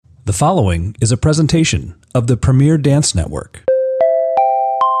The following is a presentation of the Premier Dance Network.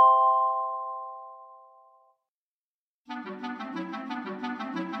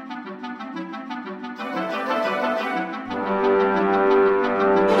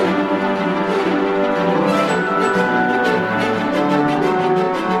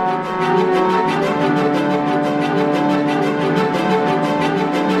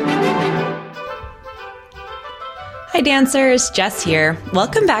 Hi dancers, Jess here.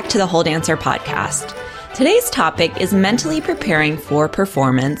 Welcome back to the Whole Dancer podcast. Today's topic is mentally preparing for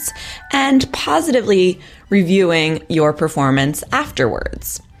performance and positively reviewing your performance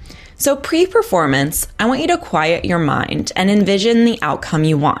afterwards. So pre-performance, I want you to quiet your mind and envision the outcome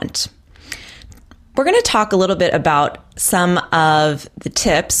you want. We're going to talk a little bit about some of the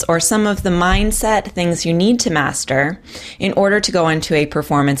tips or some of the mindset things you need to master in order to go into a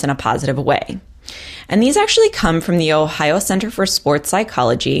performance in a positive way. And these actually come from the Ohio Center for Sports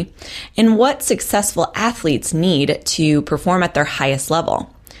Psychology and what successful athletes need to perform at their highest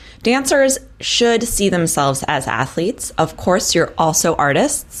level. Dancers should see themselves as athletes. Of course, you're also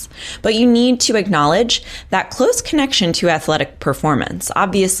artists, but you need to acknowledge that close connection to athletic performance.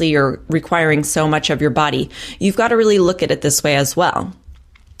 Obviously, you're requiring so much of your body. You've got to really look at it this way as well.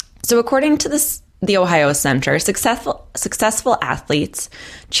 So according to the Ohio Center, successful athletes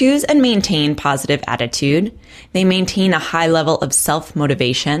choose and maintain positive attitude. They maintain a high level of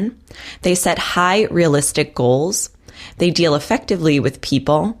self-motivation. They set high realistic goals. They deal effectively with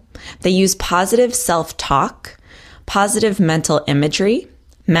people. They use positive self-talk, positive mental imagery,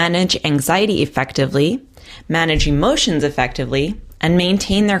 manage anxiety effectively, manage emotions effectively, and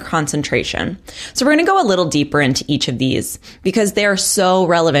maintain their concentration. So we're going to go a little deeper into each of these because they are so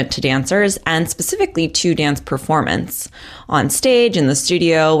relevant to dancers and specifically to dance performance. On stage, in the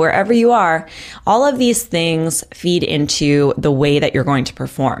studio, wherever you are, all of these things feed into the way that you're going to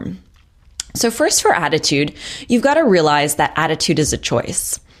perform. So first for attitude, you've got to realize that attitude is a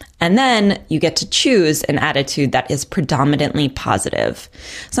choice. And then you get to choose an attitude that is predominantly positive.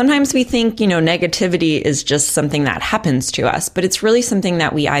 Sometimes we think, negativity is just something that happens to us, but it's really something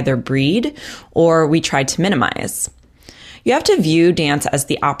that we either breed or we try to minimize. You have to view dance as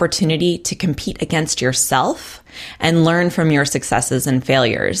the opportunity to compete against yourself and learn from your successes and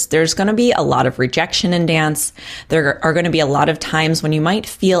failures. There's going to be a lot of rejection in dance. There are going to be a lot of times when you might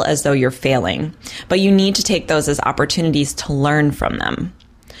feel as though you're failing, but you need to take those as opportunities to learn from them.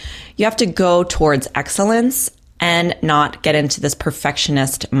 You have to go towards excellence and not get into this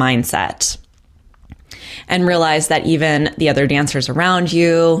perfectionist mindset. And realize that even the other dancers around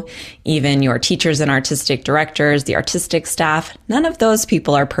you, even your teachers and artistic directors, the artistic staff, none of those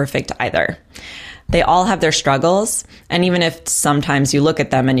people are perfect either. They all have their struggles. And even if sometimes you look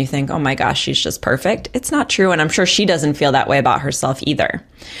at them and you think, oh my gosh, she's just perfect, it's not true. And I'm sure she doesn't feel that way about herself either.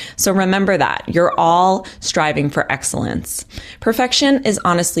 So remember that you're all striving for excellence. Perfection is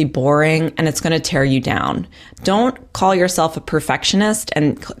honestly boring and it's going to tear you down. Don't call yourself a perfectionist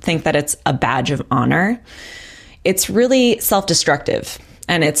and think that it's a badge of honor. It's really self-destructive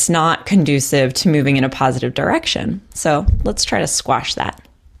and it's not conducive to moving in a positive direction. So let's try to squash that.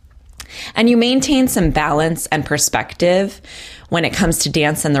 And you maintain some balance and perspective when it comes to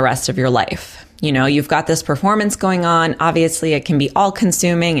dance and the rest of your life. You've got this performance going on. Obviously, it can be all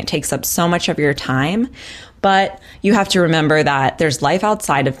consuming. It takes up so much of your time. But you have to remember that there's life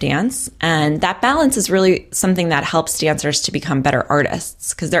outside of dance. And that balance is really something that helps dancers to become better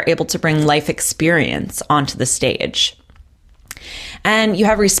artists because they're able to bring life experience onto the stage. And you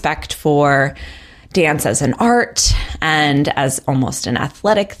have respect for dance as an art and as almost an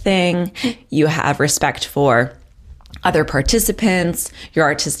athletic thing. You have respect for other participants, your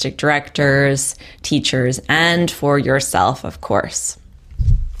artistic directors, teachers, and for yourself, of course.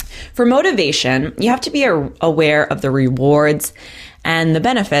 For motivation, you have to be aware of the rewards and the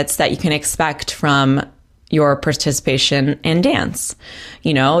benefits that you can expect from your participation in dance.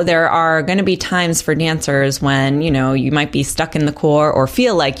 There are going to be times for dancers when, you might be stuck in the core or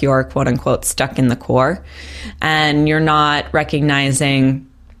feel like you're quote unquote stuck in the core and you're not recognizing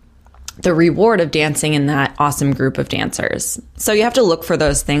the reward of dancing in that awesome group of dancers. So you have to look for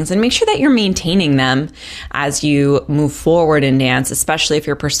those things and make sure that you're maintaining them as you move forward in dance, especially if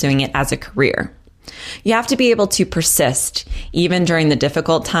you're pursuing it as a career. You have to be able to persist even during the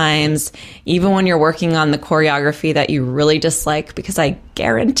difficult times, even when you're working on the choreography that you really dislike, because I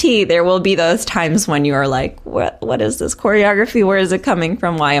guarantee there will be those times when you are like, what is this choreography? Where is it coming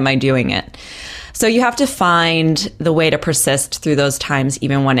from? Why am I doing it? So you have to find the way to persist through those times,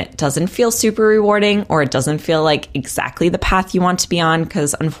 even when it doesn't feel super rewarding or it doesn't feel like exactly the path you want to be on,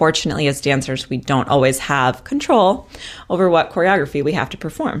 because unfortunately as dancers, we don't always have control over what choreography we have to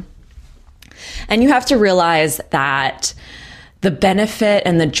perform. And you have to realize that the benefit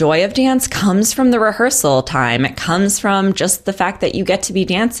and the joy of dance comes from the rehearsal time. It comes from just the fact that you get to be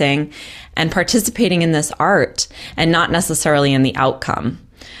dancing and participating in this art and not necessarily in the outcome.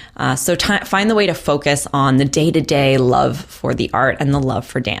 So find the way to focus on the day-to-day love for the art and the love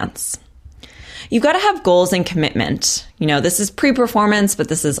for dance. You've got to have goals and commitment. This is pre-performance, but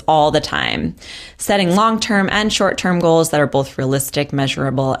this is all the time. Setting long-term and short-term goals that are both realistic,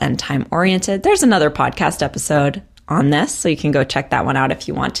 measurable, and time-oriented. There's another podcast episode on this, so you can go check that one out if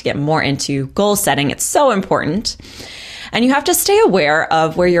you want to get more into goal setting. It's so important. And you have to stay aware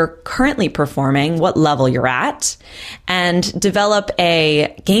of where you're currently performing, what level you're at, and develop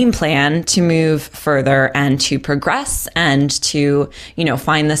a game plan to move further and to progress and to,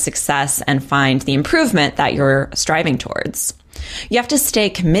 find the success and find the improvement that you're striving towards. You have to stay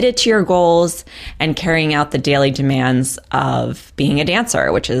committed to your goals and carrying out the daily demands of being a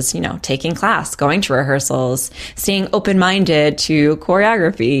dancer, which is, taking class, going to rehearsals, staying open-minded to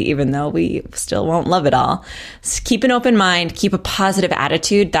choreography, even though we still won't love it all. So keep an open mind, keep a positive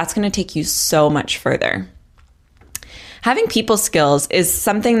attitude. That's going to take you so much further. Having people skills is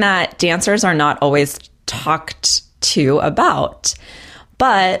something that dancers are not always talked to about,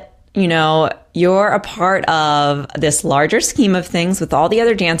 but you're a part of this larger scheme of things with all the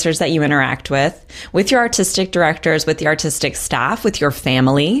other dancers that you interact with your artistic directors, with the artistic staff, with your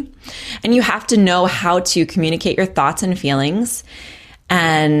family. And you have to know how to communicate your thoughts and feelings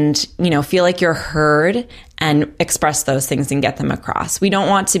and, feel like you're heard and express those things and get them across. We don't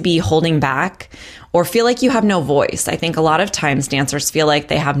want to be holding back or feel like you have no voice. I think a lot of times dancers feel like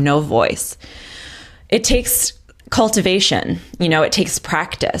they have no voice. It takes cultivation, it takes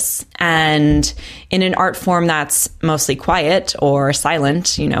practice. And in an art form that's mostly quiet or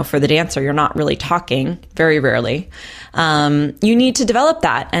silent, for the dancer, you're not really talking very rarely. You need to develop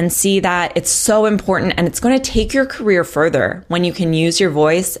that and see that it's so important and it's going to take your career further when you can use your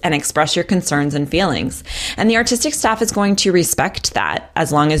voice and express your concerns and feelings. And the artistic staff is going to respect that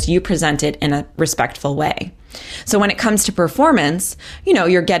as long as you present it in a respectful way. So when it comes to performance,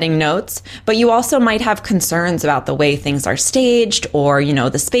 you're getting notes, but you also might have concerns about the way things are staged or,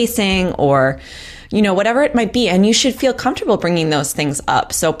 the spacing or, whatever it might be. And you should feel comfortable bringing those things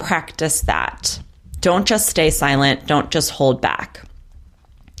up. So practice that. Don't just stay silent. Don't just hold back.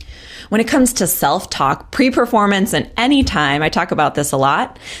 When it comes to self-talk, pre-performance and any time, I talk about this a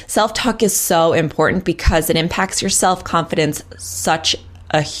lot. Self-talk is so important because it impacts your self-confidence such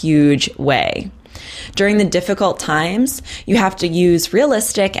a huge way. During the difficult times, you have to use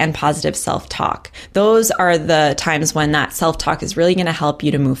realistic and positive self-talk. Those are the times when that self-talk is really going to help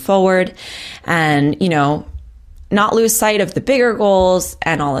you to move forward and, not lose sight of the bigger goals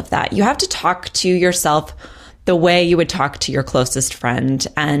and all of that. You have to talk to yourself the way you would talk to your closest friend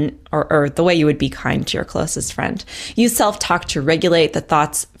or the way you would be kind to your closest friend. Use self-talk to regulate the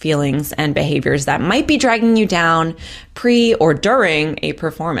thoughts, feelings, and behaviors that might be dragging you down pre or during a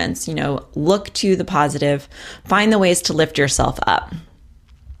performance. Look to the positive, find the ways to lift yourself up.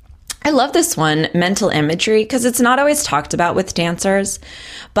 I love this one, mental imagery, because it's not always talked about with dancers,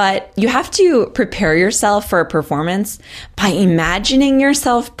 but you have to prepare yourself for a performance by imagining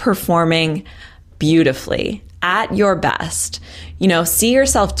yourself performing beautifully at your best. See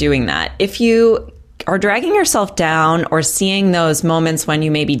yourself doing that. If you are dragging yourself down or seeing those moments when you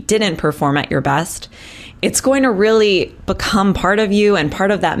maybe didn't perform at your best, it's going to really become part of you and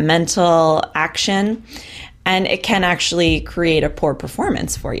part of that mental action. And it can actually create a poor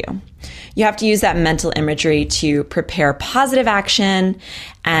performance for you. You have to use that mental imagery to prepare positive action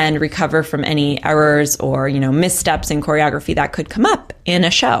and recover from any errors or, missteps in choreography that could come up in a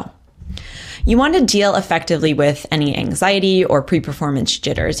show. You want to deal effectively with any anxiety or pre-performance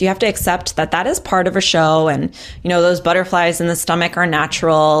jitters. You have to accept that that is part of a show and, those butterflies in the stomach are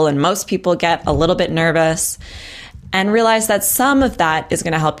natural and most people get a little bit nervous, and realize that some of that is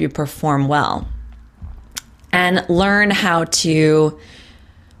going to help you perform well. And learn how to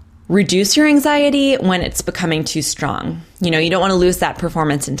reduce your anxiety when it's becoming too strong. You don't want to lose that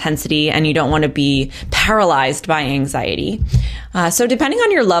performance intensity and you don't want to be paralyzed by anxiety. So depending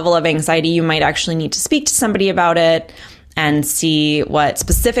on your level of anxiety, you might actually need to speak to somebody about it and see what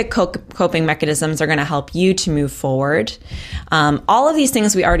specific coping mechanisms are going to help you to move forward. All of these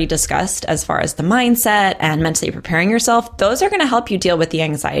things we already discussed as far as the mindset and mentally preparing yourself, those are going to help you deal with the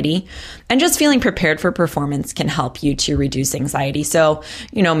anxiety. And just feeling prepared for performance can help you to reduce anxiety. So,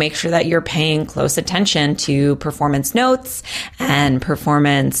 make sure that you're paying close attention to performance notes and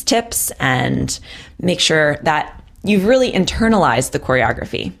performance tips and make sure that you've really internalized the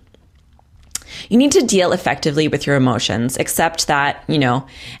choreography. You need to deal effectively with your emotions, accept that,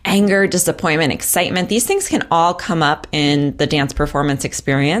 anger, disappointment, excitement, these things can all come up in the dance performance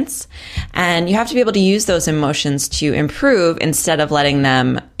experience. And you have to be able to use those emotions to improve instead of letting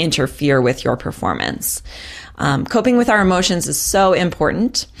them interfere with your performance. Coping with our emotions is so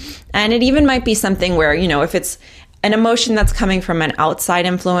important. And it even might be something where, if it's an emotion that's coming from an outside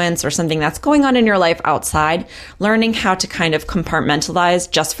influence or something that's going on in your life outside, learning how to kind of compartmentalize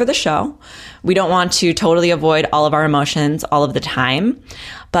just for the show. We don't want to totally avoid all of our emotions all of the time,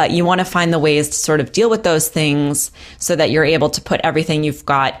 but you want to find the ways to sort of deal with those things so that you're able to put everything you've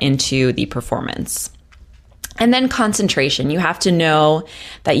got into the performance. And then concentration. You have to know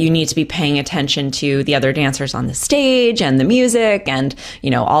that you need to be paying attention to the other dancers on the stage and the music and,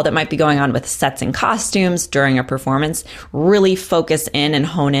 all that might be going on with sets and costumes during a performance. Really focus in and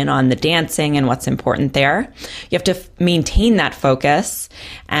hone in on the dancing and what's important there. You have to maintain that focus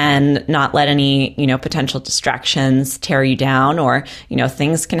and not let any, potential distractions tear you down, or,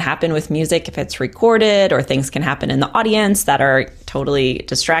 things can happen with music if it's recorded, or things can happen in the audience that are totally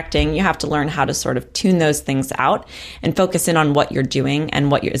distracting. You have to learn how to sort of tune those things out and focus in on what you're doing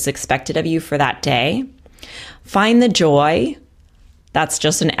and what is expected of you for that day. Find the joy. That's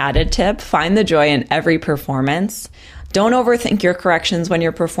just an added tip. Find the joy in every performance. Don't overthink your corrections when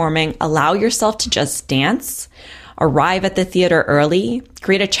you're performing. Allow yourself to just dance. Arrive at the theater early.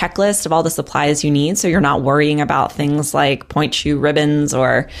 Create a checklist of all the supplies you need so you're not worrying about things like point shoe ribbons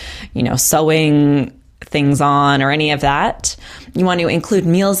or, sewing things on or any of that. You want to include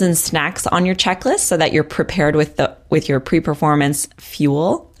meals and snacks on your checklist so that you're prepared with your pre-performance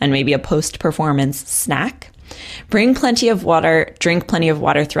fuel and maybe a post-performance snack. Bring plenty of water, drink plenty of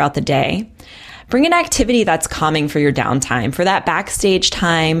water throughout the day. Bring an activity that's calming for your downtime. For that backstage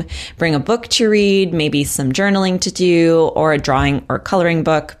time, bring a book to read, maybe some journaling to do, or a drawing or coloring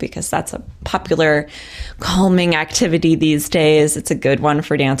book, because that's a popular calming activity these days. It's a good one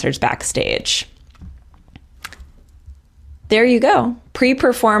for dancers backstage. There you go.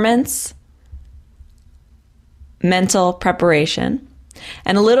 Pre-performance, mental preparation,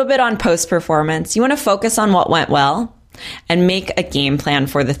 and a little bit on post-performance. You want to focus on what went well and make a game plan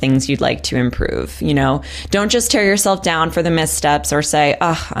for the things you'd like to improve. Don't just tear yourself down for the missteps or say,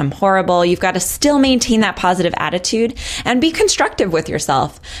 oh, I'm horrible. You've got to still maintain that positive attitude and be constructive with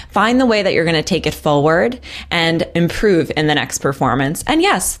yourself. Find the way that you're going to take it forward and improve in the next performance. And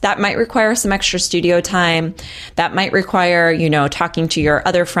yes, that might require some extra studio time. That might require, talking to your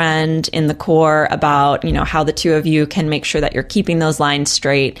other friend in the corps about, how the two of you can make sure that you're keeping those lines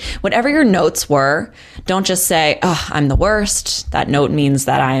straight. Whatever your notes were, don't just say, oh, I'm the worst. That note means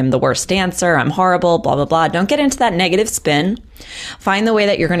that I am the worst dancer. I'm horrible, blah, blah, blah. Don't get into that negative spin. Find the way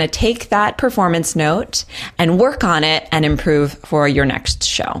that you're going to take that performance note and work on it and improve for your next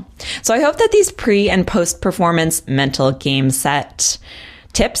show. So I hope that these pre and post performance mental game set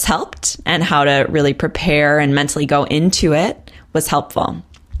tips helped, and how to really prepare and mentally go into it was helpful.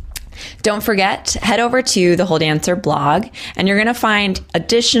 Don't forget, head over to the Whole Dancer blog, and you're going to find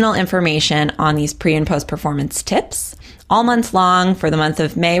additional information on these pre and post performance tips. All month long for the month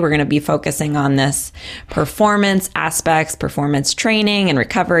of May, we're going to be focusing on this performance aspects, performance training and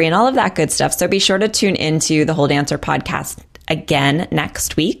recovery and all of that good stuff. So be sure to tune into the Whole Dancer podcast again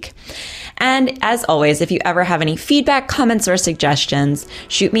next week. And as always, if you ever have any feedback, comments, or suggestions,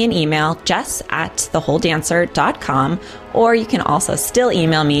 shoot me an email, jess@thewholedancer.com, or you can also still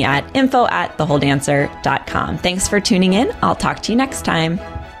email me at info@thewholedancer.com. Thanks for tuning in. I'll talk to you next time.